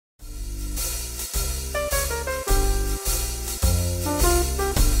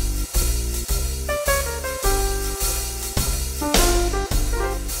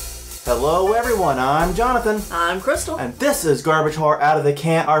Hello everyone, I'm Jonathan. I'm Crystal. And this is Garbage Horror Out of the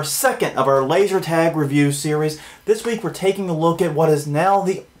Can, our second of our laser tag review series. This week we're taking a look at what is now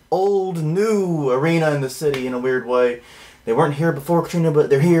the old new arena in the city in a weird way. They weren't here before Katrina, but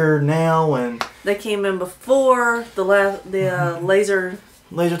they're here now, and they came in before the laser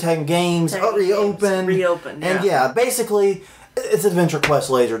tag games reopened. Reopened, And yeah, basically it's Adventure Quest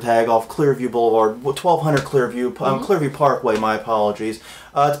laser tag off Clearview Boulevard, 1200 Clearview Parkway, my apologies.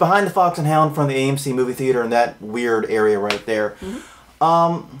 It's behind the Fox and Hound from the AMC movie theater in that weird area right there.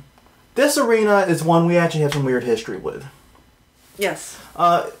 This arena is one we actually have some weird history with. Yes.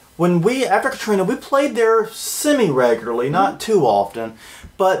 After Katrina, we played there semi-regularly, not too often,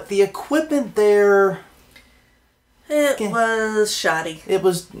 but the equipment there... It was shoddy. It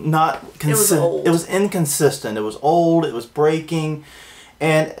was not consistent. It was old. It was inconsistent. It was old. It was breaking.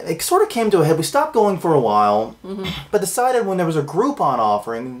 And it sort of came to a head. We stopped going for a while, but decided when there was a Groupon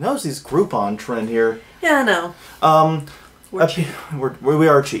offering. Notice this Groupon trend here. Yeah, I know. We're cheap. We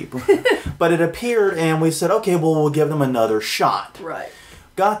are cheap. But it appeared, and we said, okay, well, we'll give them another shot. Right.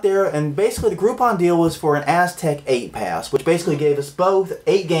 Got there, and basically the Groupon deal was for an Aztec-themed pass, which basically gave us both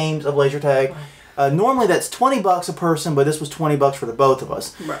 8 games of laser tag. Right. Normally that's $20 a person, but this was $20 for the both of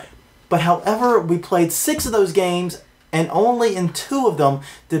us. Right. But however, we played 6 of those games, and only in 2 of them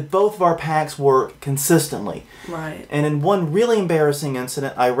did both of our packs work consistently. Right. And in one really embarrassing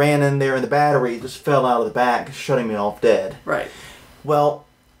incident, I ran in there and the battery just fell out of the back, shutting me off dead. Right. Well,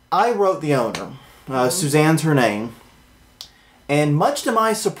 I wrote the owner. Suzanne's her name. And much to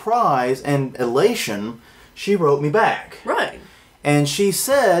my surprise and elation, she wrote me back. Right. And she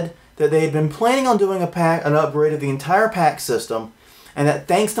said that they had been planning on doing an upgrade of the entire pack system, and that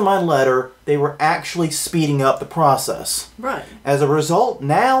thanks to my letter, they were actually speeding up the process. Right. As a result,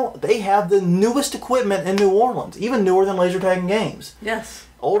 now they have the newest equipment in New Orleans, even newer than laser tagging games. Yes.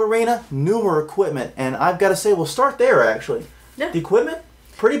 Old arena, newer equipment, and I've got to say, we'll start there actually. Yeah. The equipment,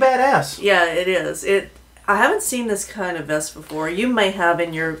 pretty badass. Yeah, it is. I haven't seen this kind of vest before. You may have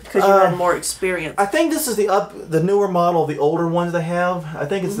because you had more experience. I think this is the newer model of the older ones they have. I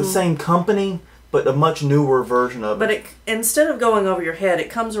think it's the same company, but a much newer version of it. But instead of going over your head, it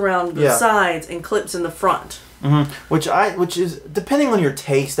comes around the sides and clips in the front. Which is, depending on your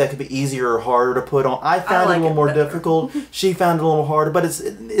taste, that could be easier or harder to put on. I found it a little more difficult. She found it a little harder, but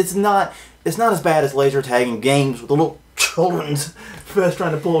it's not as bad as laser tagging games with the little children's vest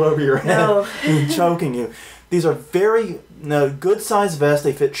trying to pull it over your head and choking you. These are very good sized vests.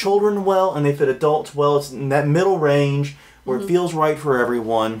 They fit children well and they fit adults well. It's in that middle range where it feels right for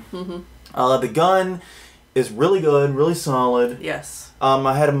everyone. The gun is really good, really solid. Yes.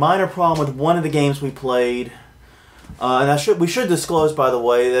 I had a minor problem with one of the games we played. And we should disclose, by the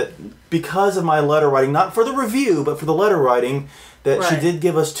way, that because of my letter writing, not for the review, but for the letter writing, that she did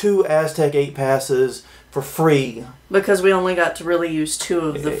give us 2 Aztec-themed passes for free. Because we only got to really use 2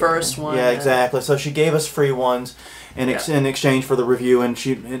 of the first one. Yeah, exactly. So she gave us free ones in exchange for the review, and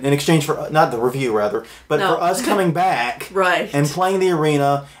in exchange for, not the review rather, but for us coming back and playing the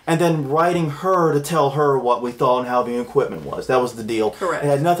arena, and then writing her to tell her what we thought and how the equipment was. That was the deal. Correct. It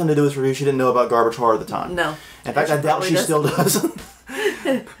had nothing to do with review. She didn't know about Garbage Horror at the time. No. In fact, I doubt she still does.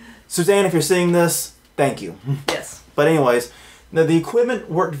 Suzanne, if you're seeing this, thank you. Yes. But anyways, the equipment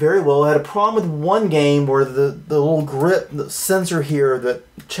worked very well. I had a problem with one game where the little grip, the sensor here that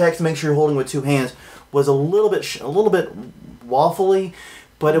checks to make sure you're holding with 2 hands was a little bit waffly,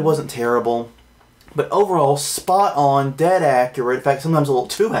 but it wasn't terrible. But overall, spot on, dead accurate. In fact, sometimes a little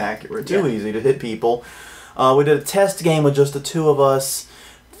too accurate, too easy to hit people. We did a test game with just the 2 of us.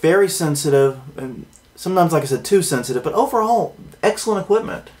 Very sensitive, and sometimes, like I said, too sensitive. But overall, excellent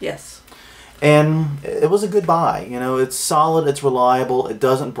equipment. Yes. And it was a good buy. You know, it's solid, it's reliable, it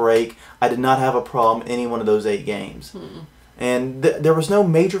doesn't break. I did not have a problem in any one of those 8 games. And there was no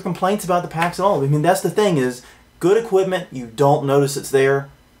major complaints about the packs at all. I mean, that's the thing is, good equipment, you don't notice it's there.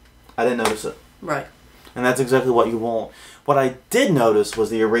 I didn't notice it. Right. And that's exactly what you want. What I did notice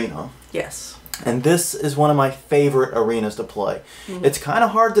was the arena. Yes. And this is one of my favorite arenas to play. It's kind of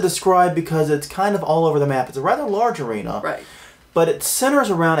hard to describe because it's kind of all over the map. It's a rather large arena. Right. But it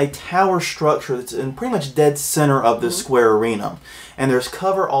centers around a tower structure that's in pretty much dead center of the square arena. And there's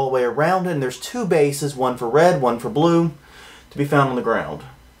cover all the way around it, and there's 2 bases, one for red, one for blue, to be found on the ground.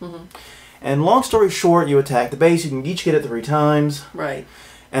 And long story short, you attack the base, you can each get it 3 times. Right.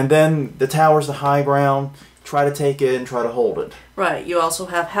 And then the tower's the high ground, try to take it and try to hold it. Right. You also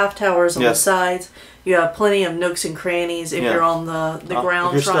have half towers on the sides. You have plenty of nooks and crannies if you're on the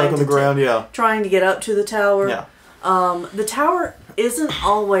ground, if you're stuck on the ground, trying to get up to the tower. Yeah. The tower isn't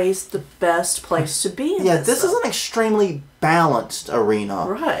always the best place to be in this is an extremely balanced arena.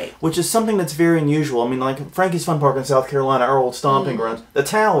 Right. Which is something that's very unusual. I mean, like Frankie's Fun Park in South Carolina, our old stomping grounds, the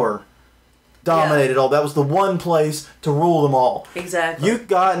tower dominated all. That was the one place to rule them all. Exactly. You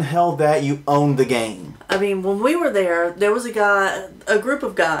got and held that, you owned the game. I mean, when we were there was a group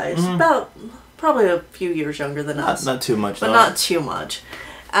of guys, about probably a few years younger than us. Not too much, but not too much.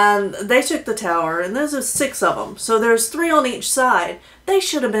 And they took the tower, and there's 6 of them. So there's 3 on each side. They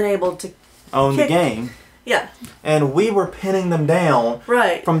should have been able to own the game. Yeah. And we were pinning them down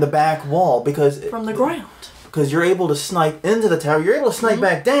from the back wall from the ground. Because you're able to snipe into the tower. You're able to snipe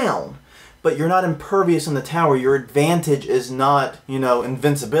back down. But you're not impervious in the tower. Your advantage is not,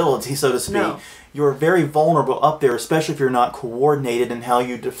 invincibility, so to speak. No. You're very vulnerable up there, especially if you're not coordinated in how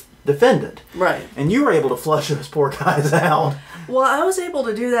you defend it. Right. And you were able to flush those poor guys out. Well, I was able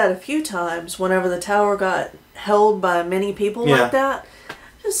to do that a few times whenever the tower got held by many people like that.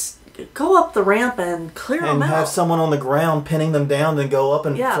 Just go up the ramp and clear them out. And have someone on the ground pinning them down, then go up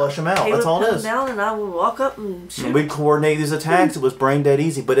and flush them out. That's all it is. Pin them down, and I would walk up and shoot. And we'd coordinate these attacks. It was brain dead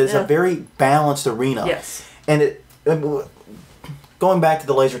easy, but it's a very balanced arena. Yes. And going back to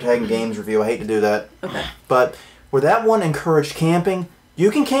the laser tag and games review, I hate to do that. Okay. But where that one encouraged camping,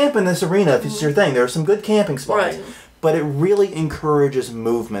 you can camp in this arena if it's your thing. There are some good camping spots. Right. But it really encourages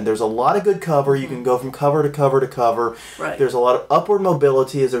movement. There's a lot of good cover. You can go from cover to cover to cover. Right. There's a lot of upward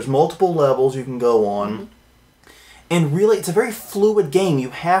mobility as there's multiple levels you can go on. And really, it's a very fluid game. You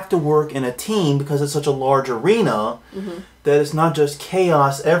have to work in a team because it's such a large arena that it's not just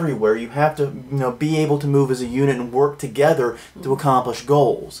chaos everywhere. You have to be able to move as a unit and work together to accomplish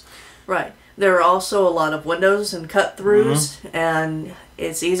goals. Right. There are also a lot of windows and cut-throughs, and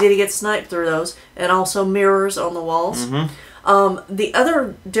it's easy to get sniped through those, and also mirrors on the walls. The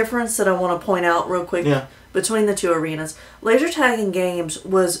other difference that I want to point out real quick between the 2 arenas, laser tagging games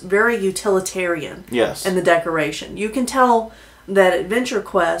was very utilitarian in the decoration. You can tell that Adventure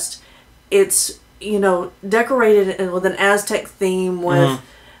Quest, it's, decorated with an Aztec theme with...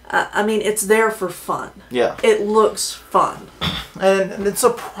 I mean, it's there for fun. Yeah. It looks fun. And it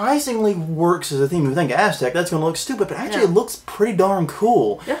surprisingly works as a theme. You think Aztec, that's going to look stupid, but actually it looks pretty darn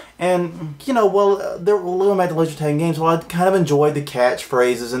cool. Yeah. And, going back to laser tag games, I kind of enjoyed the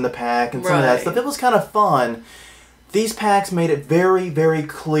catchphrases in the pack and some of that stuff. It was kind of fun. These packs made it very, very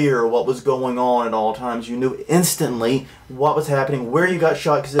clear what was going on at all times. You knew instantly what was happening, where you got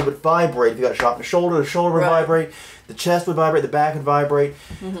shot, because it would vibrate. If you got shot in the shoulder would vibrate. The chest would vibrate, the back would vibrate.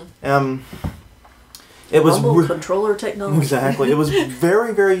 It was controller technology. Exactly. It was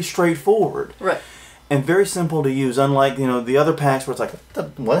very, very straightforward. Right. And very simple to use, unlike, the other packs where it's like,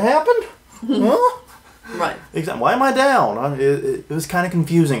 what happened? Huh? Right. Exactly. Why am I down? It was kind of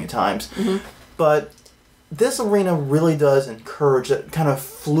confusing at times. But this arena really does encourage that kind of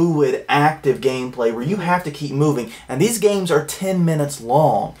fluid, active gameplay where you have to keep moving. And these games are 10 minutes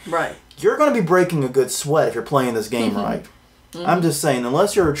long. Right. You're going to be breaking a good sweat if you're playing this game right. I'm just saying,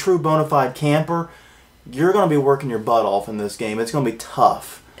 unless you're a true bona fide camper, you're going to be working your butt off in this game. It's going to be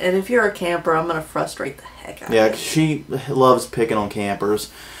tough. And if you're a camper, I'm going to frustrate the heck out of you. Yeah, she loves picking on campers.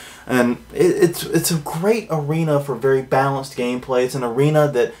 And it's a great arena for very balanced gameplay. It's an arena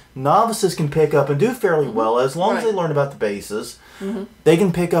that novices can pick up and do fairly well as long as they learn about the bases. They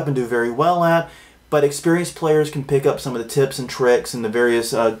can pick up and do very well at. But experienced players can pick up some of the tips and tricks and the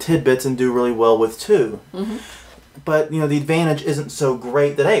various tidbits and do really well with too. But the advantage isn't so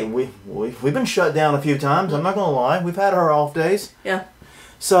great that we've been shut down a few times. I'm not gonna lie, we've had our off days. Yeah.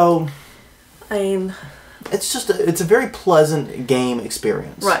 So, I mean, it's a very pleasant game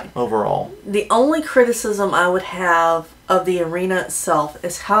experience. Overall. The only criticism I would have of the arena itself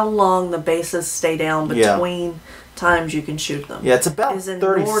is how long the bases stay down between times you can shoot them. Yeah, it's about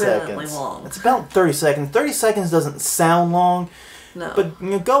 30 seconds. Long. It's about 30 seconds. 30 seconds doesn't sound long. No.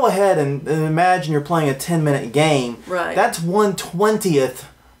 But go ahead and imagine you're playing a 10-minute game. Right. That's 1/20th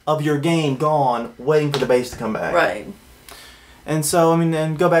of your game gone waiting for the base to come back. Right. And so,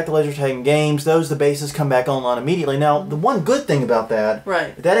 and go back to laser tag games, the bases come back online immediately. Now, the one good thing about that,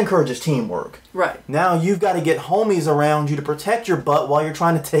 that encourages teamwork. Right. Now, you've got to get homies around you to protect your butt while you're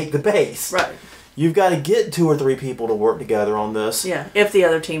trying to take the base. Right. You've got to get 2 or 3 people to work together on this. Yeah, if the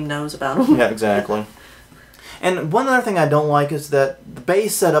other team knows about them. Yeah, exactly. And one other thing I don't like is that the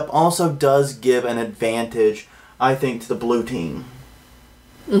base setup also does give an advantage, I think, to the blue team.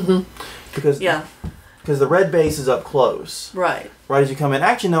 Because the red base is up close. Right as you come in.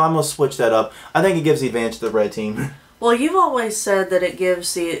 Actually, no, I'm going to switch that up. I think it gives the advantage to the red team. Well, you've always said that it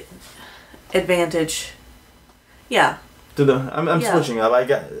gives the advantage. Yeah. I'm switching up.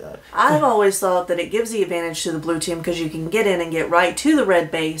 I've always thought that it gives the advantage to the blue team because you can get in and get right to the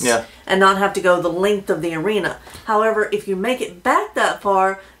red base and not have to go the length of the arena. However, if you make it back that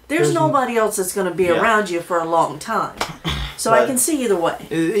far, there's nobody else that's going to be around you for a long time. So I can see either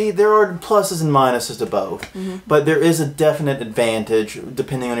way. There are pluses and minuses to both. But there is a definite advantage,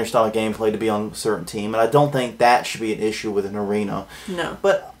 depending on your style of gameplay, to be on a certain team. And I don't think that should be an issue with an arena. No.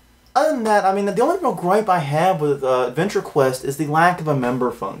 But other than that, I mean, the only real gripe I have with Adventure Quest is the lack of a member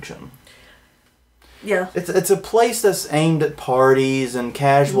function. Yeah. It's a place that's aimed at parties and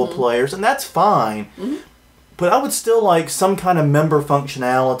casual players, and that's fine. But I would still like some kind of member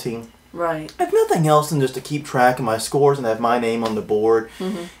functionality. Right. If nothing else than just to keep track of my scores and have my name on the board.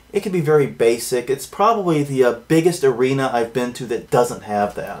 It can be very basic. It's probably the biggest arena I've been to that doesn't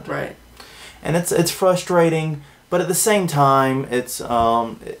have that. Right. And it's frustrating, but at the same time, it's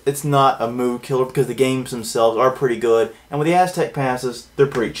not a mood killer because the games themselves are pretty good. And with the Aztec passes, they're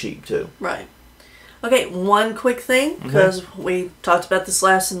pretty cheap too. Right. Okay, one quick thing, because we talked about this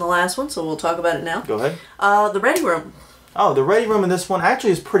in the last one, so we'll talk about it now. Go ahead. The ready room. Oh, the ready room in this one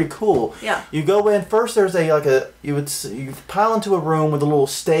actually is pretty cool. Yeah. You go in first. There's you pile into a room with a little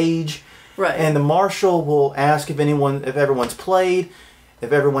stage. Right. And the marshal will ask if everyone's played.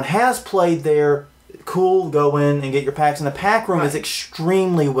 If everyone has played there, cool. Go in and get your packs. And the pack room is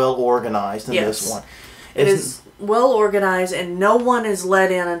extremely well organized in this one. It is well organized, and no one is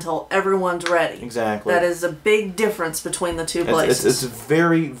let in until everyone's ready. Exactly. That is a big difference between the two places. It's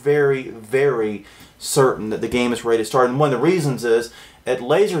very, very, very certain that the game is ready to start. And one of the reasons is, at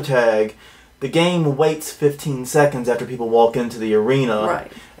laser tag, the game waits 15 seconds after people walk into the arena.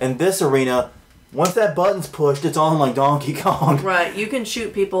 Right. And this arena, once that button's pushed, it's on like Donkey Kong. Right. You can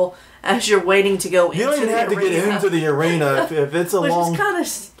shoot people as you're waiting to go into the arena. You don't even have to get into the arena if it's a Which long... is kind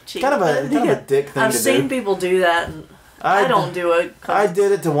of cheap. Kind of a dick thing I've to do. seen people do that, and I don't do it. I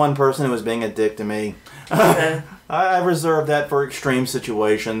did it to one person who was being a dick to me. Okay. I reserve that for extreme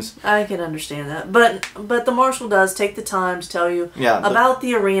situations. I can understand that. But the marshal does take the time to tell you about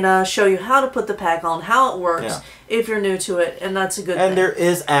the arena, show you how to put the pack on, how it works, if you're new to it, and that's a good thing. And there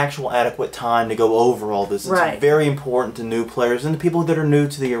is actual adequate time to go over all this. It's very important to new players and to people that are new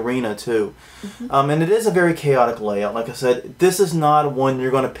to the arena, too. And it is a very chaotic layout. Like I said, this is not one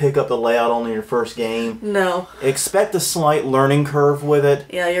you're going to pick up the layout on in your first game. No. Expect a slight learning curve with it.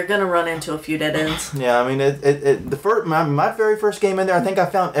 Yeah, you're going to run into a few dead ends. Yeah, I mean, my very first game in there, I think I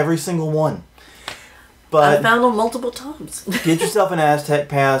found every single one. But I found them multiple times. Get yourself an Aztec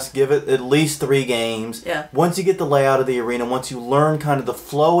Pass. Give it at least 3 games. Yeah. Once you get the layout of the arena, once you learn kind of the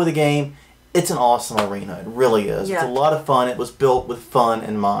flow of the game, it's an awesome arena. It really is. Yeah. It's a lot of fun. It was built with fun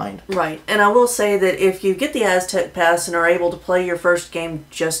in mind. Right. And I will say that if you get the Aztec Pass and are able to play your first game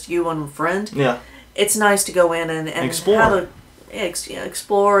just you and a friend, it's nice to go in and explore.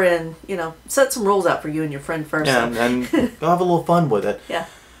 Explore and, set some rules out for you and your friend first. Yeah, and go have a little fun with it. Yeah.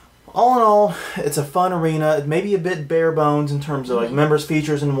 All in all, it's a fun arena. It may be a bit bare bones in terms of like members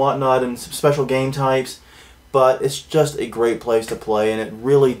features and whatnot and some special game types, but it's just a great place to play, and it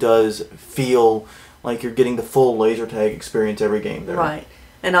really does feel like you're getting the full laser tag experience every game there. Right.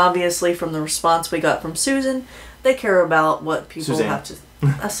 And obviously from the response we got from Susan, they care about what people have to...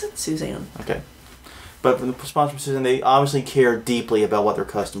 I said Suzanne. Okay. But from the response from Susan, they obviously care deeply about what their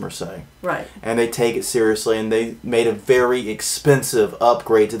customers say. Right. And they take it seriously, and they made a very expensive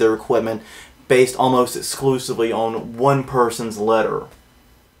upgrade to their equipment based almost exclusively on one person's letter.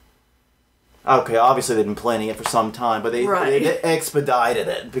 Okay, obviously they've been planning it for some time, but they expedited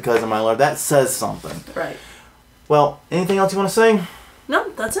it because of my letter. That says something. Right. Well, anything else you want to say? No,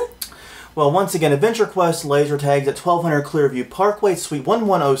 that's it. Well, once again, Adventure Quest laser tags at 1200 Clearview Parkway, Suite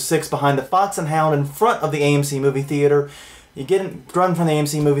 1106, behind the Fox and Hound in front of the AMC movie theater. You get in front of the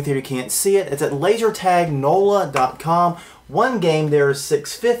AMC movie theater, you can't see it. It's at lasertagnola.com. One game there is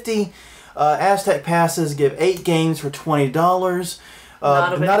 $6.50. Aztec passes give 8 games for $20.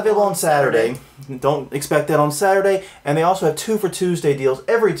 Not available on Saturday. Don't expect that on Saturday. And they also have 2 for Tuesday deals.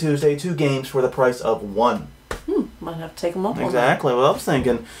 Every Tuesday, 2 games for the price of 1. Might have to take them up on that. Exactly what I was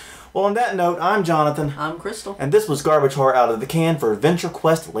thinking. Well, on that note, I'm Jonathan. I'm Crystal. And this was Garbage Horror Out of the Can for Adventure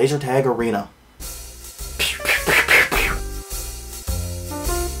Quest Laser Tag Arena. Pew, pew, pew,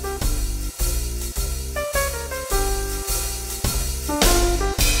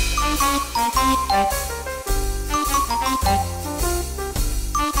 pew.